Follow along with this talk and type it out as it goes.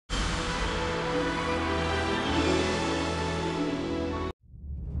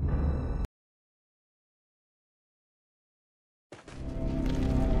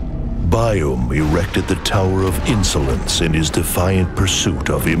Biome erected the Tower of Insolence in his defiant pursuit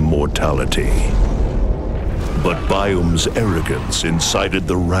of immortality. But Biome's arrogance incited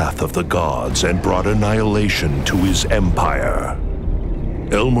the wrath of the gods and brought annihilation to his empire.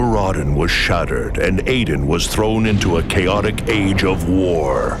 Elmoradin was shattered, and Aiden was thrown into a chaotic age of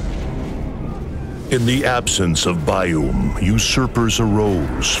war. In the absence of Biome, usurpers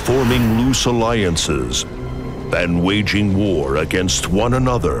arose, forming loose alliances and waging war against one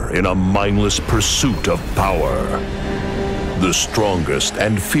another in a mindless pursuit of power. The strongest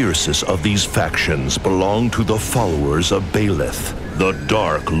and fiercest of these factions belonged to the followers of Baelith, the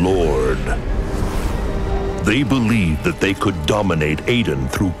Dark Lord. They believed that they could dominate Aiden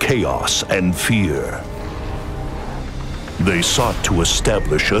through chaos and fear. They sought to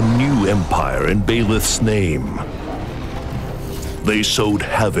establish a new empire in Baelith's name. They sowed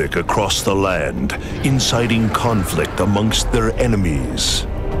havoc across the land, inciting conflict amongst their enemies.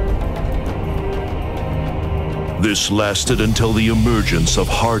 This lasted until the emergence of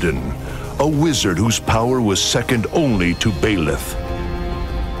Hardin, a wizard whose power was second only to Baelith.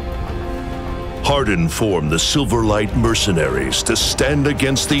 Hardin formed the Silverlight Mercenaries to stand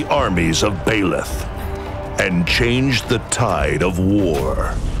against the armies of Baelith and changed the tide of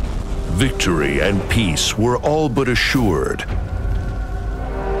war. Victory and peace were all but assured.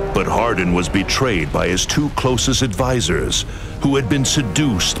 But Hardin was betrayed by his two closest advisors, who had been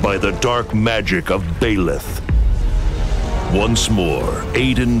seduced by the dark magic of Baelith. Once more,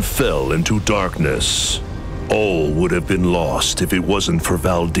 Aiden fell into darkness. All would have been lost if it wasn't for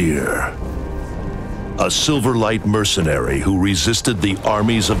Valdir, a Silverlight mercenary who resisted the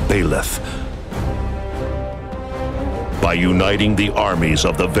armies of Baelith by uniting the armies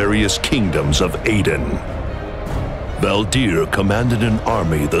of the various kingdoms of Aiden. Valdir commanded an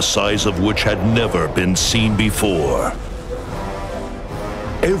army the size of which had never been seen before.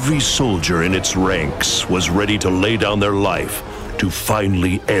 Every soldier in its ranks was ready to lay down their life to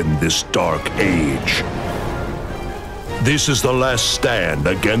finally end this dark age. This is the last stand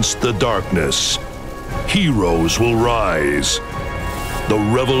against the darkness. Heroes will rise. The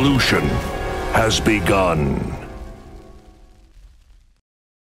revolution has begun.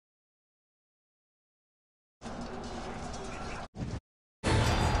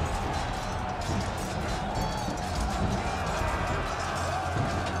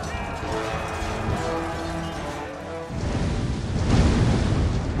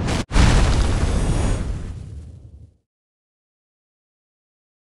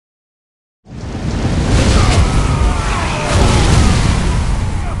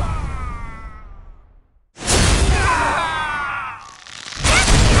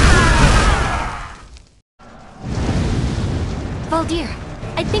 Valdir,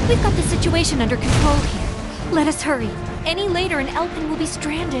 I think we've got the situation under control here. Let us hurry. Any later and Elphin will be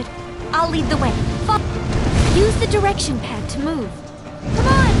stranded. I'll lead the way. Use the direction pad to move. Come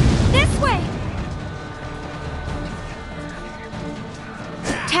on! This way!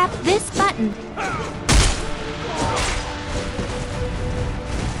 Tap this button.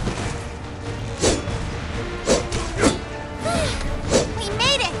 We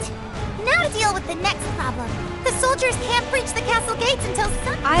made it! Now to deal with the next problem. The soldiers can't breach the castle gates until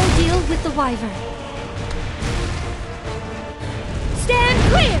I'll deal with the Wyvern. Stand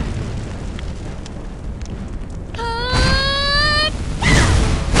clear!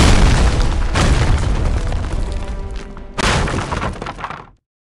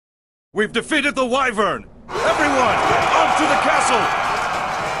 We've defeated the Wyvern! Everyone, onto the castle!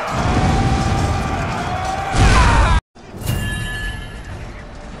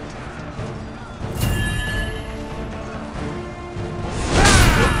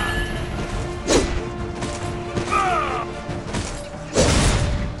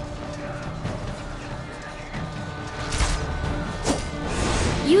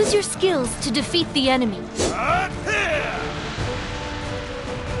 Use your skills to defeat the enemy.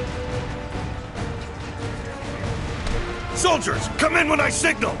 Soldiers, come in when I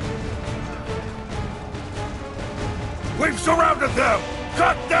signal! We've surrounded them!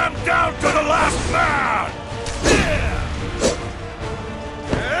 Cut them down to the last man!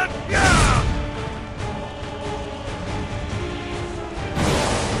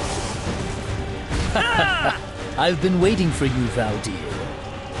 I've been waiting for you, Valdir.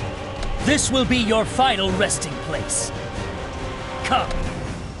 This will be your final resting place. Come.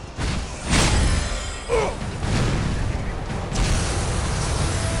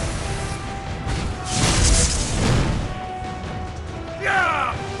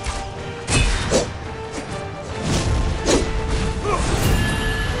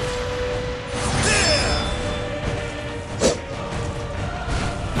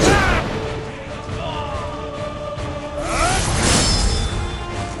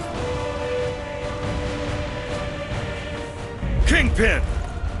 Kingpin!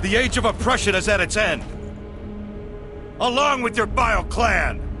 The age of oppression is at its end! Along with your vile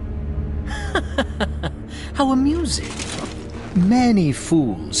clan! How amusing. Many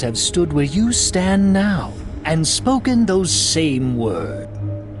fools have stood where you stand now and spoken those same words.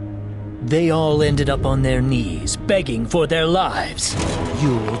 They all ended up on their knees, begging for their lives.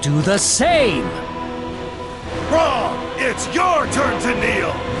 You'll do the same! Wrong! It's your turn to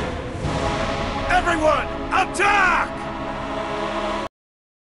kneel! Everyone, attack!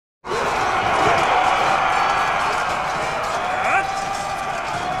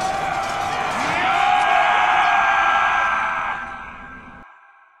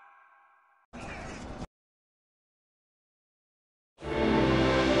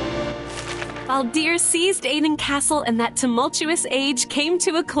 Aldir seized Aiden Castle and that tumultuous age came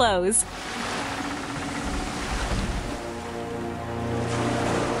to a close.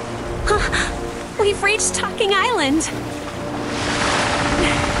 We've reached Talking Island!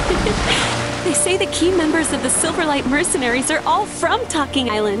 They say the key members of the Silverlight Mercenaries are all from Talking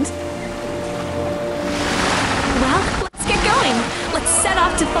Island. Well, let's get going! Let's set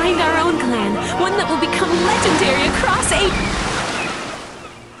off to find our own clan, one that will become legendary across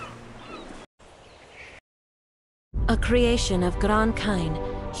A creation of Gran Kain,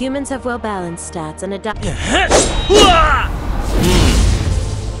 humans have well-balanced stats and adapt.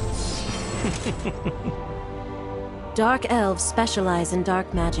 Dark elves specialize in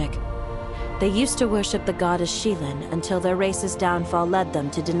dark magic. They used to worship the goddess Shilin until their race's downfall led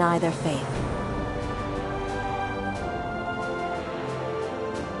them to deny their faith.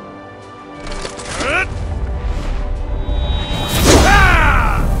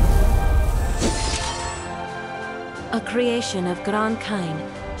 A creation of Gran Kain,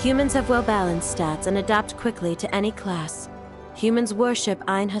 humans have well-balanced stats and adapt quickly to any class. Humans worship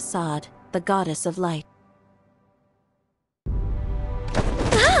Ain Hassad, the goddess of light.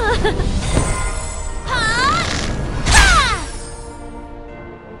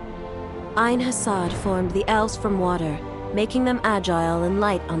 Ain Hassad formed the elves from water, making them agile and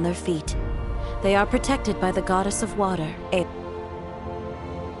light on their feet. They are protected by the goddess of water,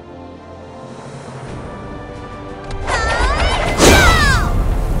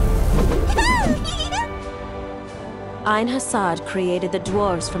 Ain Hassad created the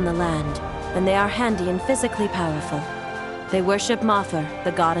dwarves from the land, and they are handy and physically powerful. They worship Mother,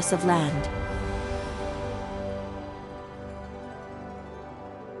 the goddess of land.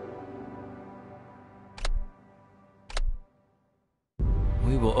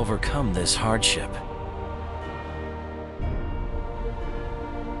 We will overcome this hardship.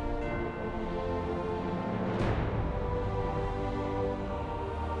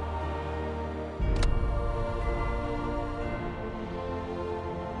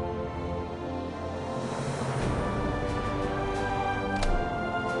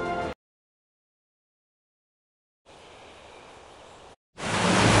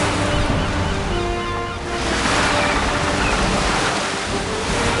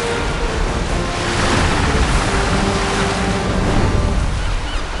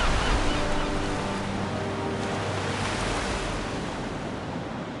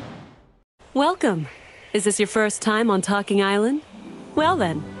 Welcome! Is this your first time on Talking Island? Well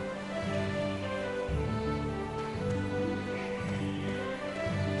then,